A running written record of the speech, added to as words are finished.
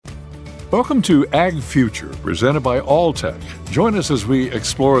Welcome to Ag Future, presented by Alltech. Join us as we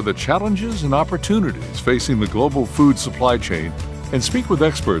explore the challenges and opportunities facing the global food supply chain and speak with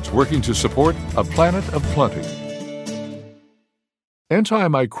experts working to support a planet of plenty.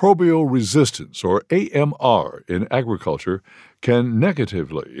 Antimicrobial resistance, or AMR, in agriculture can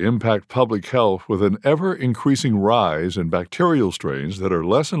negatively impact public health with an ever-increasing rise in bacterial strains that are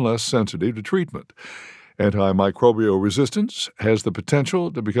less and less sensitive to treatment. Antimicrobial resistance has the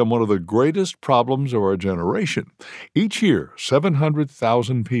potential to become one of the greatest problems of our generation. Each year,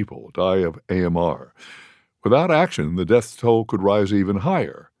 700,000 people die of AMR. Without action, the death toll could rise even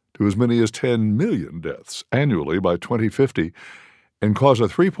higher, to as many as 10 million deaths annually by 2050, and cause a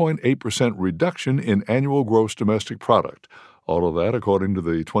 3.8% reduction in annual gross domestic product. All of that, according to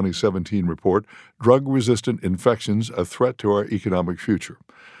the 2017 report, Drug-Resistant Infections, a Threat to Our Economic Future.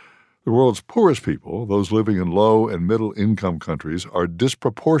 The world's poorest people, those living in low- and middle-income countries, are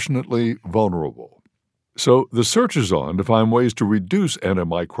disproportionately vulnerable. So the search is on to find ways to reduce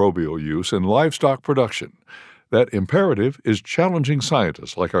antimicrobial use in livestock production. That imperative is challenging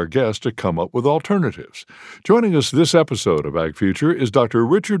scientists like our guest to come up with alternatives. Joining us this episode of Ag Future is Dr.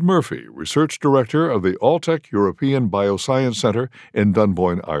 Richard Murphy, Research Director of the Alltech European Bioscience Centre in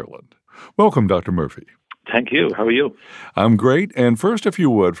Dunboyne, Ireland. Welcome, Dr. Murphy. Thank you. How are you? I'm great. And first, if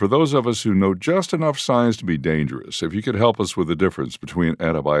you would, for those of us who know just enough science to be dangerous, if you could help us with the difference between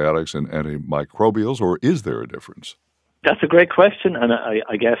antibiotics and antimicrobials, or is there a difference? That's a great question, and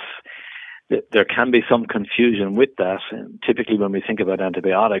I guess there can be some confusion with that. And typically, when we think about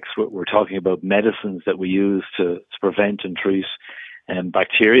antibiotics, we're talking about medicines that we use to prevent and treat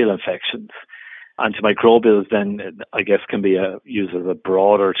bacterial infections. Antimicrobials then, I guess, can be used as a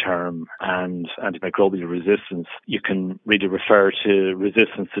broader term, and antimicrobial resistance, you can really refer to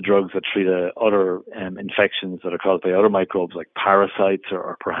resistance to drugs that treat other infections that are caused by other microbes like parasites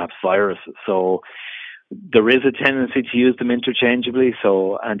or perhaps viruses. So there is a tendency to use them interchangeably,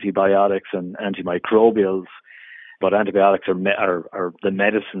 so antibiotics and antimicrobials, but antibiotics are the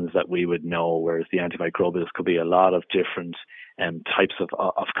medicines that we would know, whereas the antimicrobials could be a lot of different types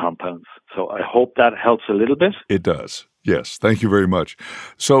of compounds. So I hope that helps a little bit. It does. Yes. Thank you very much.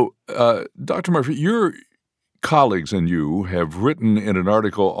 So, Dr. Murphy, your colleagues and you have written in an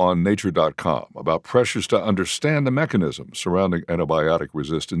article on Nature.com about pressures to understand the mechanisms surrounding antibiotic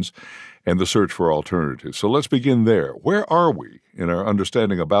resistance and the search for alternatives. So let's begin there. Where are we in our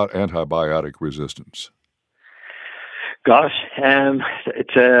understanding about antibiotic resistance? Gosh,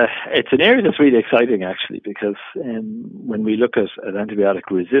 it's an area that's really exciting, actually, because when we look at antibiotic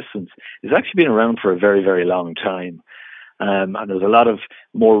resistance, it's actually been around for a very, very long time. And there's a lot of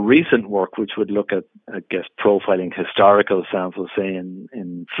more recent work which would look at, I guess, profiling historical samples, say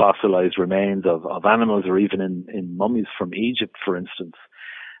in fossilized remains of animals, or even in mummies from Egypt, for instance.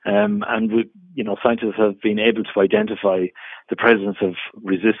 And scientists have been able to identify the presence of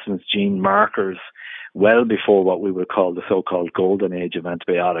resistance gene markers well before what we would call the so-called golden age of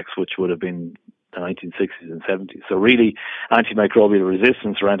antibiotics, which would have been the 1960s and 70s. So really, antimicrobial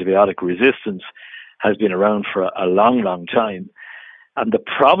resistance or antibiotic resistance has been around for a long, long time. And the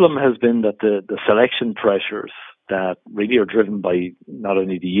problem has been that the selection pressures that really are driven by not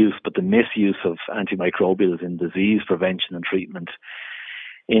only the use, but the misuse of antimicrobials in disease prevention and treatment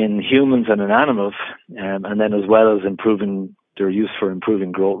in humans and in animals, and then as well as improving their use for improving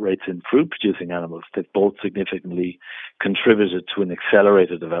growth rates in fruit-producing animals, they've both significantly contributed to an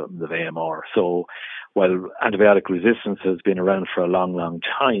accelerated development of AMR. So while antibiotic resistance has been around for a long, long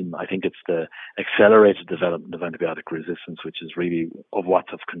time, I think it's the accelerated development of antibiotic resistance which is really of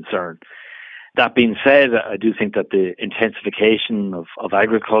what's of concern. That being said, I do think that the intensification of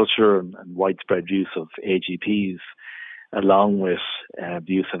agriculture and widespread use of AGPs, along with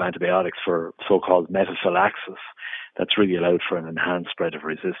the use of antibiotics for so-called metaphylaxis, that's really allowed for an enhanced spread of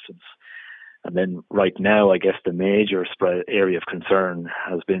resistance. And then right now, I guess the major area of concern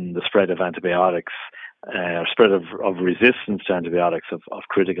has been the spread of antibiotics, spread of resistance to antibiotics of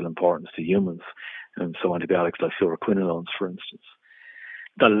critical importance to humans. And so antibiotics like fluoroquinolones, for instance.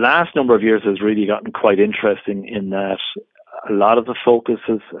 The last number of years has really gotten quite interesting in that a lot of the focus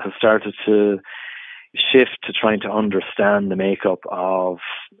has started to shift to trying to understand the makeup of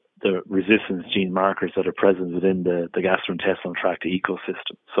the resistance gene markers that are present within the gastrointestinal tract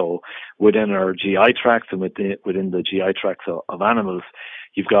ecosystem. So within our GI tracts and within the GI tracts of animals,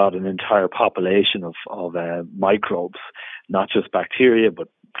 you've got an entire population of microbes, not just bacteria, but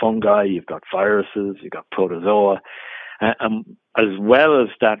fungi, you've got viruses, you've got protozoa. As well as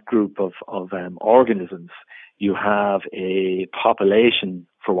that group of organisms, you have a population,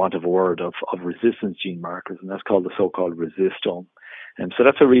 for want of a word, of resistance gene markers, and that's called the so-called resistome. So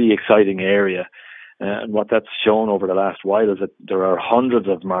that's a really exciting area. And what that's shown over the last while is that there are hundreds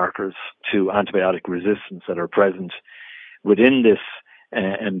of markers to antibiotic resistance that are present within this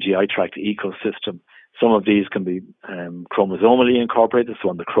GI tract ecosystem. Some of these can be chromosomally incorporated, so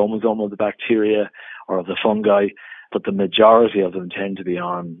on the chromosome of the bacteria or of the fungi, but the majority of them tend to be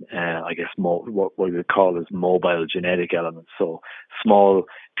on, what we would call as mobile genetic elements. So small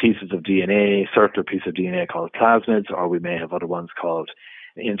pieces of DNA, circular pieces of DNA called plasmids, or we may have other ones called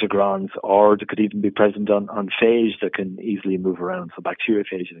integrons, or they could even be present on phage that can easily move around, so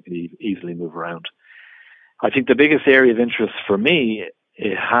bacteriophage that can easily move around. I think the biggest area of interest for me,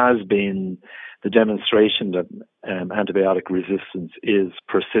 it has been the demonstration that antibiotic resistance is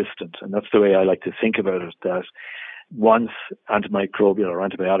persistent. And that's the way I like to think about it, that once antimicrobial or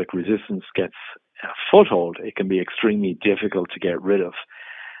antibiotic resistance gets a foothold, it can be extremely difficult to get rid of.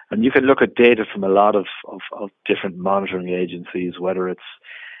 And you can look at data from a lot of different monitoring agencies, whether it's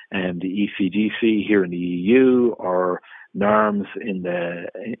the ECDC here in the EU or NARMS in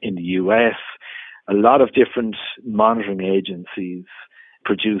the US. A lot of different monitoring agencies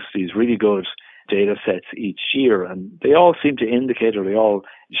produce these really good data sets each year, and they all seem to indicate, or they all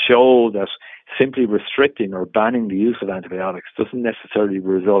show, that simply restricting or banning the use of antibiotics doesn't necessarily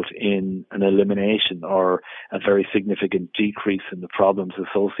result in an elimination or a very significant decrease in the problems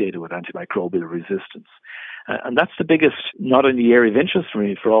associated with antimicrobial resistance. And that's the biggest, not only area of interest for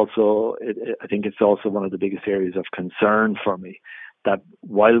me, I think it's also one of the biggest areas of concern for me, that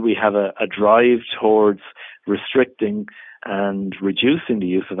while we have a drive towards restricting and reducing the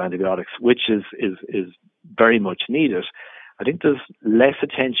use of antibiotics, which is very much needed, I think there's less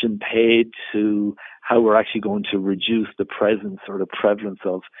attention paid to how we're actually going to reduce the presence or the prevalence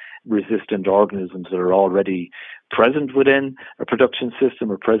of resistant organisms that are already present within a production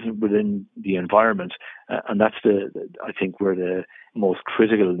system or present within the environment. And that's I think where the most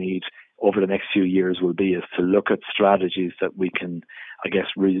critical need over the next few years will be, is to look at strategies that we can,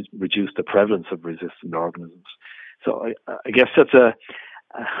 reduce the prevalence of resistant organisms. So I guess that's a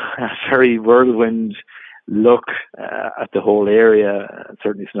very whirlwind look at the whole area.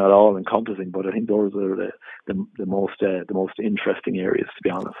 Certainly it's not all encompassing, but I think those are the most interesting areas, to be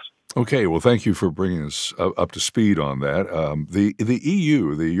honest. Okay, well, thank you for bringing us up to speed on that. The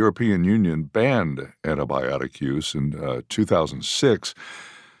EU, the European Union, banned antibiotic use in 2006.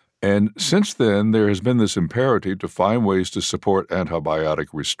 And since then, there has been this imperative to find ways to support antibiotic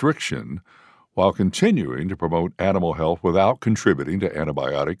restriction while continuing to promote animal health without contributing to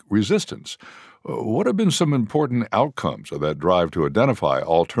antibiotic resistance. What have been some important outcomes of that drive to identify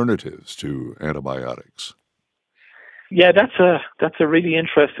alternatives to antibiotics? Yeah, that's a really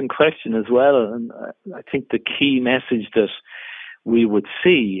interesting question as well. And I think the key message that we would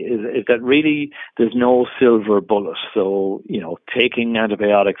see is that really there's no silver bullet. So, taking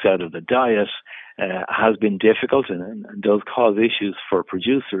antibiotics out of the diet has been difficult and does cause issues for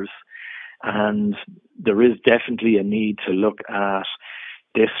producers. And there is definitely a need to look at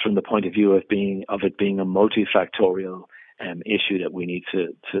this from the point of view of it being a multifactorial issue that we need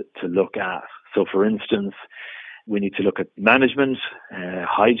to look at. So, for instance, we need to look at management,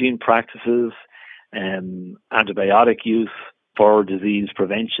 hygiene practices, antibiotic use for disease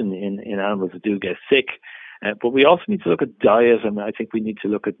prevention in animals that do get sick. But we also need to look at diet, and I think we need to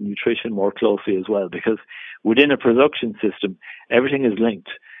look at nutrition more closely as well, because within a production system, everything is linked.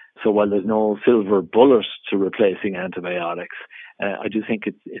 So while there's no silver bullet to replacing antibiotics, I do think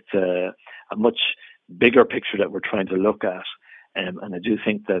it's a much bigger picture that we're trying to look at. And I do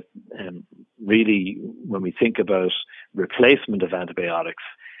think that really when we think about replacement of antibiotics,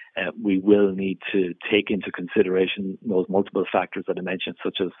 we will need to take into consideration those multiple factors that I mentioned,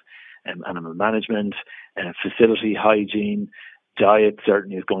 such as animal management, facility hygiene. Diet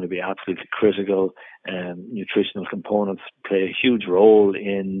certainly is going to be absolutely critical. Nutritional components play a huge role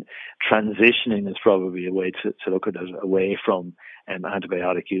in transitioning, is probably a way to look at it, away from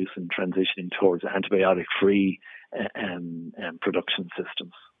antibiotic use and transitioning towards antibiotic-free production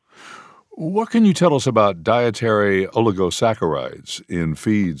systems. What can you tell us about dietary oligosaccharides in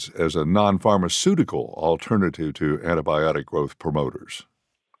feeds as a non-pharmaceutical alternative to antibiotic growth promoters?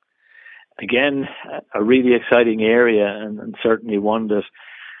 Again, a really exciting area, and certainly one that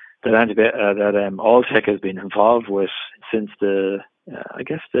Alltech has been involved with since the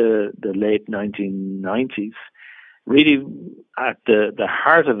late 1990s. Really, at the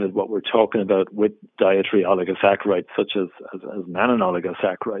heart of it, what we're talking about with dietary oligosaccharides, such as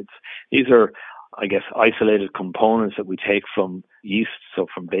mannan-oligosaccharides, these are, isolated components that we take from yeast, so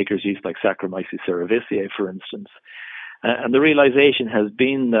from baker's yeast like Saccharomyces cerevisiae, for instance. And the realization has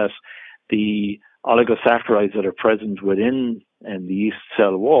been that the oligosaccharides that are present within the yeast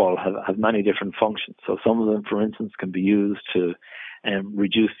cell wall have many different functions. So some of them, for instance, can be used to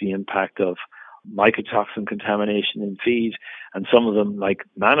reduce the impact of mycotoxin contamination in feed, and some of them, like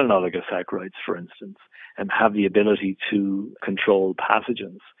mannan-oligosaccharides, for instance, have the ability to control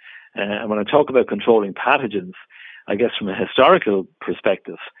pathogens. And when I talk about controlling pathogens, I guess from a historical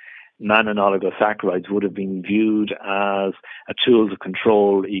perspective, mannan-oligosaccharides would have been viewed as a tool to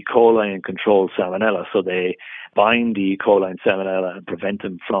control E. coli and control Salmonella. So they bind the E. coli and Salmonella and prevent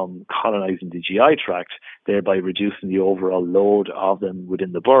them from colonizing the GI tract, thereby reducing the overall load of them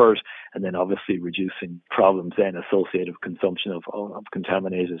within the bird, and then obviously reducing problems then associated with consumption of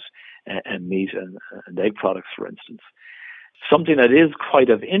contaminated meat and egg products, for instance. Something that is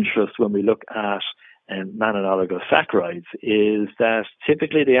quite of interest when we look at mannan-oligosaccharides is that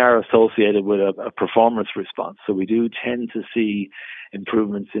typically they are associated with a performance response. So we do tend to see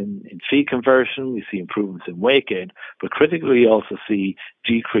improvements in feed conversion, we see improvements in weight gain, but critically we also see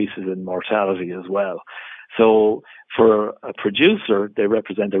decreases in mortality as well. So for a producer, they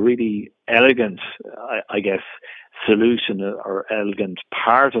represent a really elegant, I guess, solution or elegant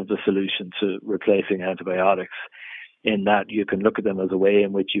part of the solution to replacing antibiotics, in that you can look at them as a way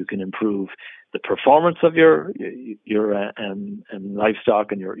in which you can improve the performance of your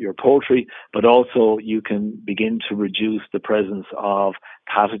livestock and your poultry, but also you can begin to reduce the presence of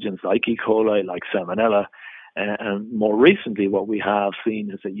pathogens like E. coli, like Salmonella. And more recently, what we have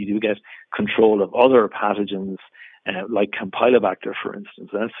seen is that you do get control of other pathogens like Campylobacter, for instance.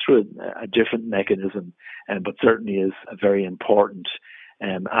 And that's through a different mechanism, but certainly is a very important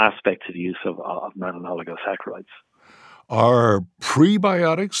aspect to the use of mannan-oligosaccharides. Are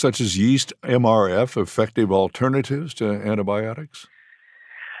prebiotics such as yeast MRF effective alternatives to antibiotics?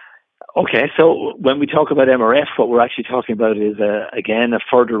 Okay, so when we talk about MRF, what we're actually talking about is, again, a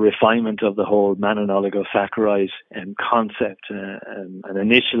further refinement of the whole mannan-oligosaccharide concept. And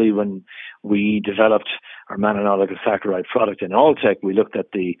initially, when we developed our mannan-oligosaccharide product in Alltech, we looked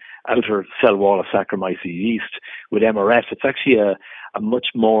at the outer cell wall of Saccharomyces yeast. With MRF, it's actually a much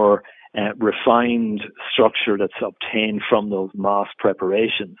more refined structure that's obtained from those moss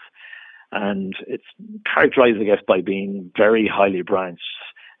preparations. And it's characterized, I guess, by being very highly branched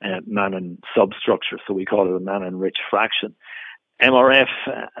mannan substructure. So we call it a mannan-rich fraction. MRF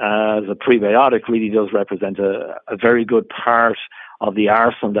as a prebiotic really does represent a very good part of the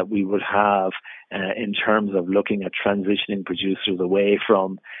arsenal that we would have in terms of looking at transitioning producers away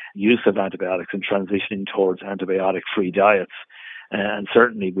from use of antibiotics and transitioning towards antibiotic-free diets. And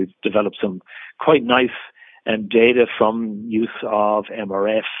certainly we've developed some quite nice data from use of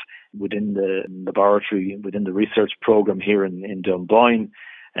MRF within the laboratory, within the research program here in Dunboyne.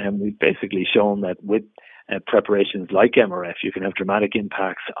 And we've basically shown that with preparations like MRF, you can have dramatic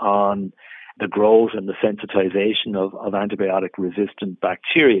impacts on the growth and the sensitization of antibiotic-resistant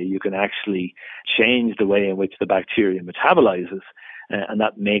bacteria. You can actually change the way in which the bacteria metabolizes, and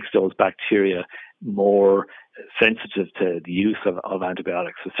that makes those bacteria more sensitive to the use of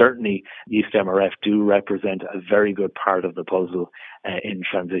antibiotics. So certainly yeast MRF do represent a very good part of the puzzle in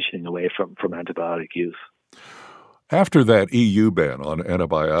transitioning away from antibiotic use. After that EU ban on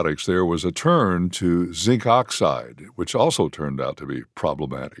antibiotics, there was a turn to zinc oxide, which also turned out to be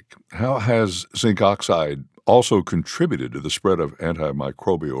problematic. How has zinc oxide also contributed to the spread of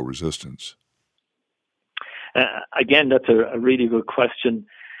antimicrobial resistance? Again, that's a really good question,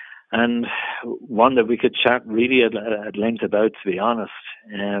 and one that we could chat really at length about, to be honest.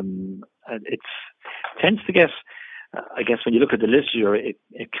 It tends to get, I guess, when you look at the literature,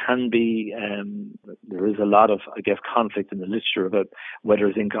 it can be, there is a lot of, I guess, conflict in the literature about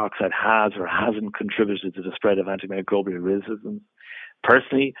whether zinc oxide has or hasn't contributed to the spread of antimicrobial resistance.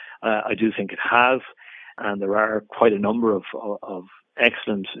 Personally, I do think it has, and there are quite a number of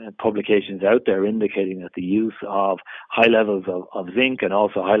excellent publications out there indicating that the use of high levels of zinc and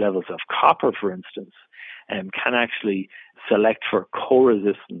also high levels of copper, for instance, can actually select for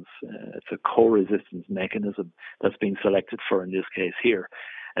co-resistance. It's a co-resistance mechanism that's being selected for in this case here.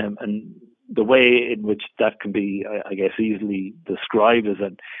 And the way in which that can be, I guess, easily described is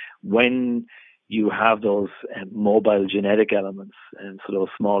that when you have those mobile genetic elements, and so those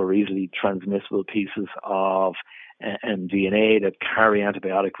smaller, easily transmissible pieces of DNA that carry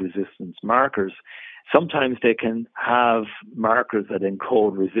antibiotic resistance markers, sometimes they can have markers that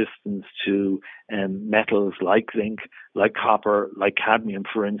encode resistance to metals like zinc, like copper, like cadmium,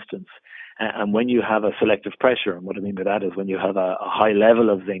 for instance. And when you have a selective pressure, and what I mean by that is when you have a high level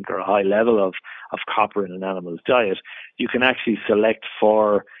of zinc or a high level of copper in an animal's diet, you can actually select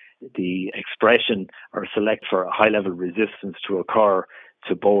for the expression or select for a high level resistance to occur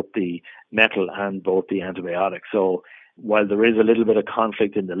to both the metal and both the antibiotic. So while there is a little bit of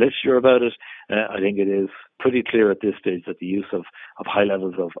conflict in the literature about it, I think it is pretty clear at this stage that the use of high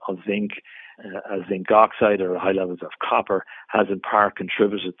levels of zinc, zinc oxide, or high levels of copper has in part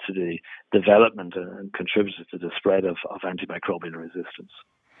contributed to the development and contributed to the spread of antimicrobial resistance.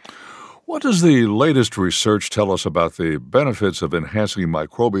 What does the latest research tell us about the benefits of enhancing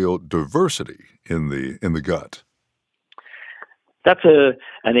microbial diversity in the gut? That's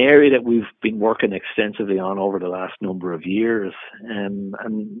an area that we've been working extensively on over the last number of years. And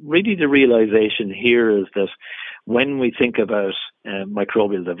really the realization here is that when we think about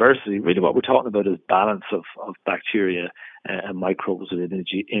microbial diversity, really what we're talking about is balance of bacteria and microbes within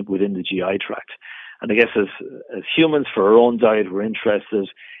the GI tract. And I guess as humans, for our own diet, we're interested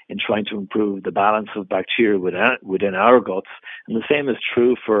in trying to improve the balance of bacteria within our guts. And the same is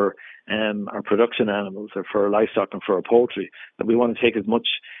true for our production animals, or for our livestock and for our poultry, that we want to take as much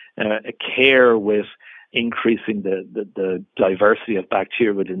care with increasing the diversity of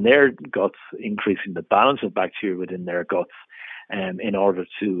bacteria within their guts, increasing the balance of bacteria within their guts, in order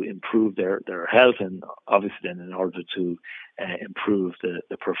to improve their health, and obviously then in order to improve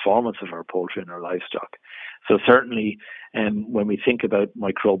the performance of our poultry and our livestock. So certainly when we think about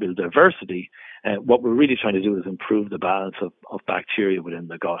microbial diversity, what we're really trying to do is improve the balance of bacteria within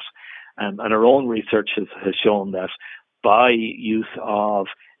the gut. And our own research has shown that by use of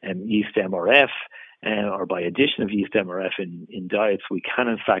yeast MRF, or by addition of yeast MRF in diets, we can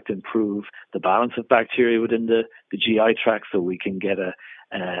in fact improve the balance of bacteria within the GI tract, so we can get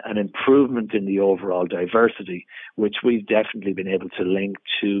an improvement in the overall diversity, which we've definitely been able to link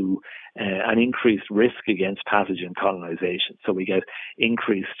to an increased risk against pathogen colonization. So we get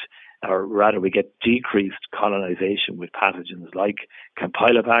decreased colonization with pathogens like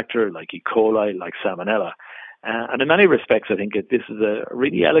Campylobacter, like E. coli, like Salmonella. And in many respects, I think this is a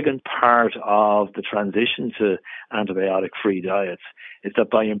really elegant part of the transition to antibiotic-free diets, is that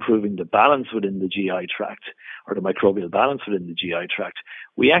by improving the balance within the GI tract, or the microbial balance within the GI tract,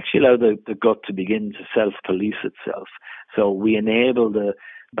 we actually allow the gut to begin to self-police itself. So we enable the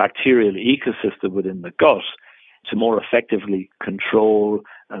bacterial ecosystem within the gut to more effectively control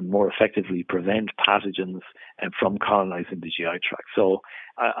and more effectively prevent pathogens from colonizing the GI tract. So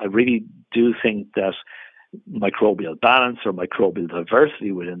I really do think that microbial balance or microbial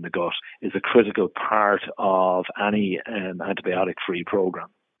diversity within the gut is a critical part of any antibiotic-free program.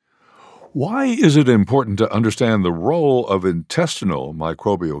 Why is it important to understand the role of intestinal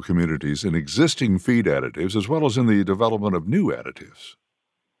microbial communities in existing feed additives as well as in the development of new additives?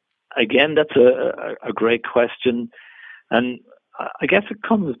 Again, that's a great question. And I guess it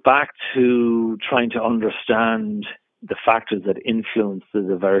comes back to trying to understand the factors that influence the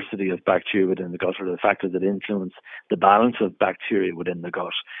diversity of bacteria within the gut, or the factors that influence the balance of bacteria within the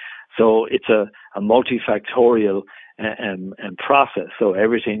gut. So it's a multifactorial process. So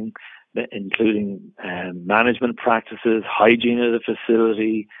everything, including management practices, hygiene of the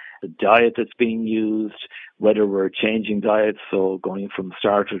facility, the diet that's being used, whether we're changing diets, so going from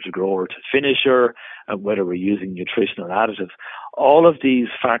starter to grower to finisher, whether we're using nutritional additives. All of these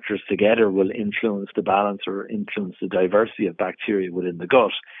factors together will influence the balance or influence the diversity of bacteria within the gut.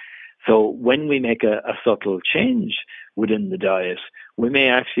 So when we make a subtle change within the diet, we may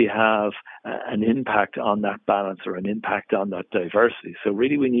actually have an impact on that balance or an impact on that diversity. So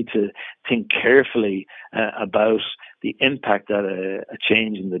really we need to think carefully about the impact that a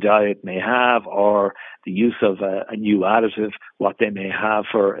change in the diet may have, or the use of a new additive, what they may have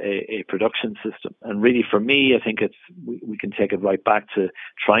for a production system. And really for me, I think we can take it right back to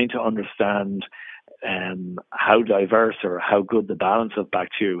trying to understand how diverse or how good the balance of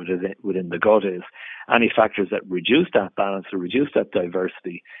bacteria within the gut is. Any factors that reduce that balance or reduce that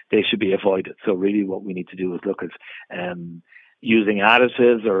diversity, they should be avoided. So really what we need to do is look at using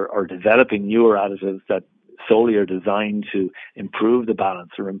additives or developing newer additives that solely are designed to improve the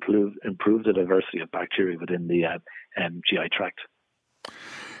balance or improve the diversity of bacteria within the GI tract.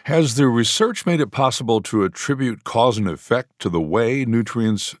 Has the research made it possible to attribute cause and effect to the way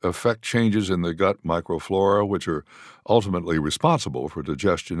nutrients affect changes in the gut microflora, which are ultimately responsible for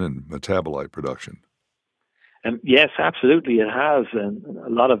digestion and metabolite production? Yes, absolutely, it has. And a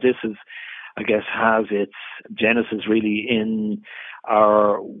lot of this has its genesis really in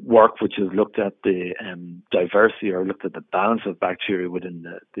our work, which has looked at the diversity or looked at the balance of bacteria within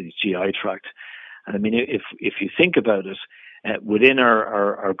the GI tract. And I mean, if you think about it, within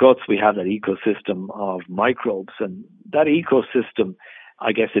our guts, we have that ecosystem of microbes, and that ecosystem,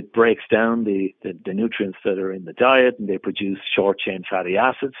 I guess, it breaks down the nutrients that are in the diet, and they produce short-chain fatty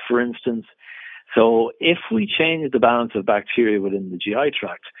acids, for instance. So if we change the balance of bacteria within the GI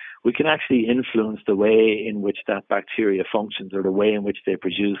tract, we can actually influence the way in which that bacteria functions or the way in which they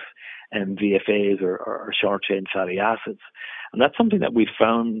produce VFAs or short-chain fatty acids. And that's something that we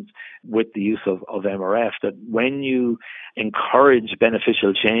found with the use of MRF, that when you encourage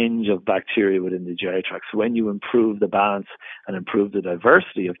beneficial change of bacteria within the GI tract, so when you improve the balance and improve the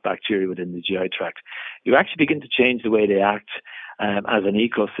diversity of bacteria within the GI tract, you actually begin to change the way they act as an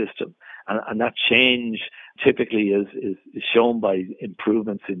ecosystem. And that change typically is shown by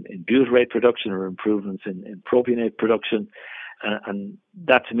improvements in butyrate production or improvements in propionate production. And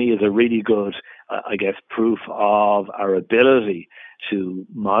that to me is a really good, proof of our ability to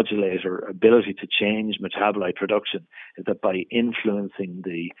modulate or ability to change metabolite production, is that by influencing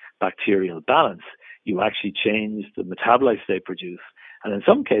the bacterial balance, you actually change the metabolites they produce. And in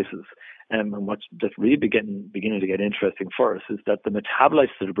some cases, and what's that's really beginning to get interesting for us, is that the metabolites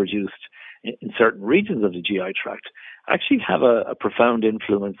that are produced in certain regions of the GI tract actually have a profound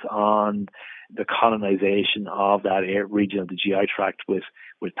influence on the colonization of that region of the GI tract with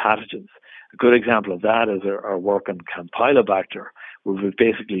pathogens. A good example of that is our work on Campylobacter, where we've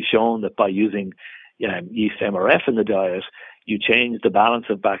basically shown that by using yeast MRF in the diet, you change the balance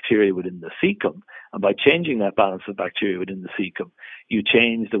of bacteria within the cecum. And by changing that balance of bacteria within the cecum, you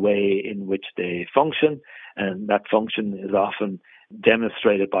change the way in which they function. And that function is often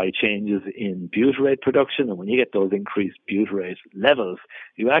demonstrated by changes in butyrate production. And when you get those increased butyrate levels,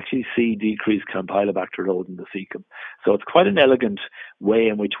 you actually see decreased Campylobacter load in the cecum. So it's quite an elegant way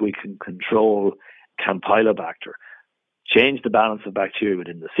in which we can control Campylobacter. Change the balance of bacteria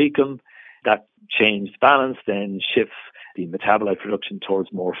within the cecum. That changed balance then shifts the metabolite production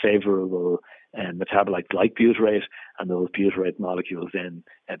towards more favorable metabolites like butyrate, and those butyrate molecules then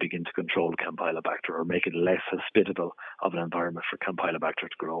begin to control Campylobacter or make it less hospitable of an environment for Campylobacter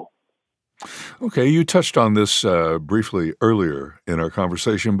to grow. Okay, you touched on this briefly earlier in our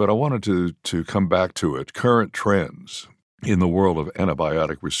conversation, but I wanted to come back to it. Current trends in the world of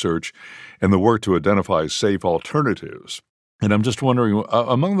antibiotic research and the work to identify safe alternatives. And I'm just wondering,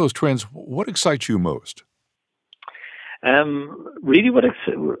 among those trends, what excites you most? Really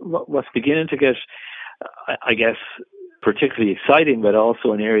what's beginning to get, particularly exciting, but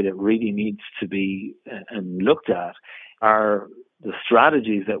also an area that really needs to be looked at, are the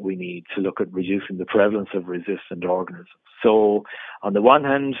strategies that we need to look at reducing the prevalence of resistant organisms. So on the one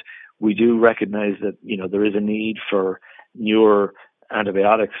hand, we do recognize that, there is a need for newer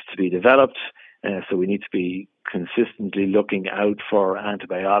antibiotics to be developed. So we need to be consistently looking out for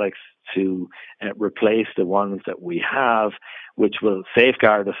antibiotics to replace the ones that we have, which will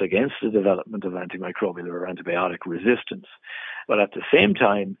safeguard us against the development of antimicrobial or antibiotic resistance. But at the same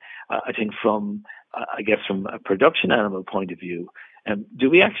time, I think from a production animal point of view, do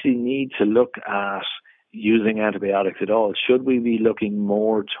we actually need to look at using antibiotics at all? Should we be looking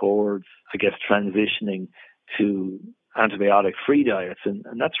more towards, transitioning to antibiotic-free diets? And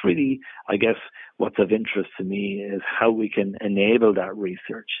that's really, what's of interest to me is how we can enable that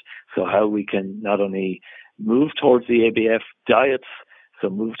research. So how we can not only move towards the ABF diets, so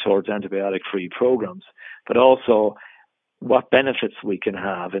move towards antibiotic-free programs, but also what benefits we can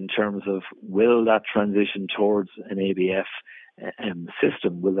have in terms of, will that transition towards an ABF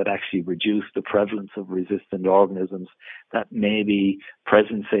system, will it actually reduce the prevalence of resistant organisms that may be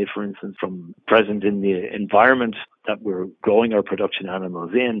present, say, for instance, present in the environment that we're growing our production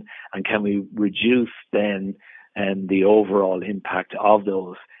animals in, and can we reduce then the overall impact of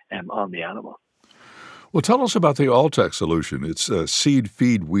those on the animal? Well, tell us about the Alltech solution. It's a seed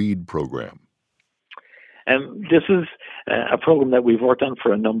feed weed program. This is a program that we've worked on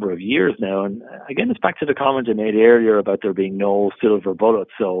for a number of years now. And again, it's back to the comment I made earlier about there being no silver bullet.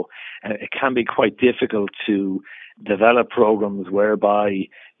 So it can be quite difficult to develop programs whereby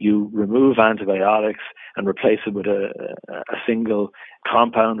you remove antibiotics and replace it with a single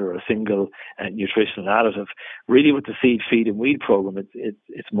compound or a single nutritional additive. Really, with the seed, feed, and weed program,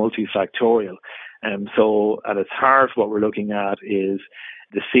 it's multifactorial. So at its heart, what we're looking at is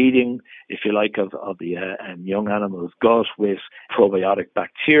the seeding, if you like, of the young animal's gut with probiotic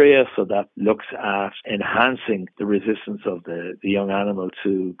bacteria. So that looks at enhancing the resistance of the young animal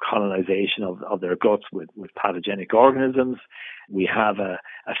to colonization of their guts with pathogenic organisms. We have a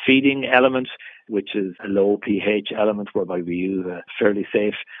feeding element, which is a low pH element whereby we use a fairly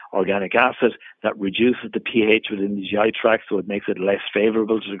safe organic acid that reduces the pH within the GI tract, so it makes it less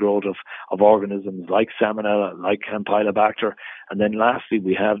favorable to the growth of organisms like Salmonella, like Campylobacter. And then lastly,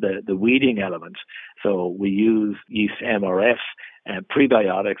 we have the weeding element. So we use yeast MRF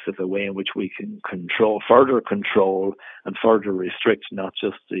prebiotics as a way in which we can further control and further restrict not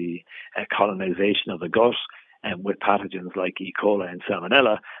just the colonization of the gut with pathogens like E. coli and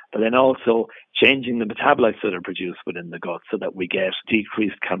Salmonella, but then also changing the metabolites that are produced within the gut so that we get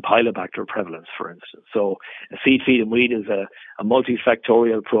decreased Campylobacter prevalence, for instance. So Seed, Feed and Weed is a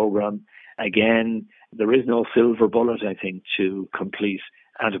multifactorial program. Again, there is no silver bullet, I think, to complete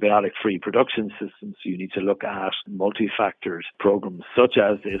antibiotic-free production systems. You need to look at multi-factored programs such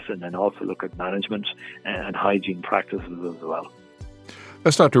as this, and then also look at management and hygiene practices as well.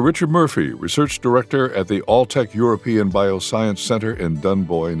 That's Dr. Richard Murphy, Research Director at the Alltech European Bioscience Centre in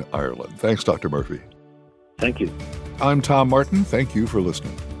Dunboyne, Ireland. Thanks, Dr. Murphy. Thank you. I'm Tom Martin. Thank you for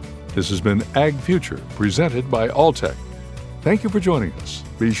listening. This has been Ag Future, presented by Alltech. Thank you for joining us.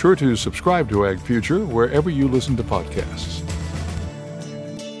 Be sure to subscribe to Ag Future wherever you listen to podcasts.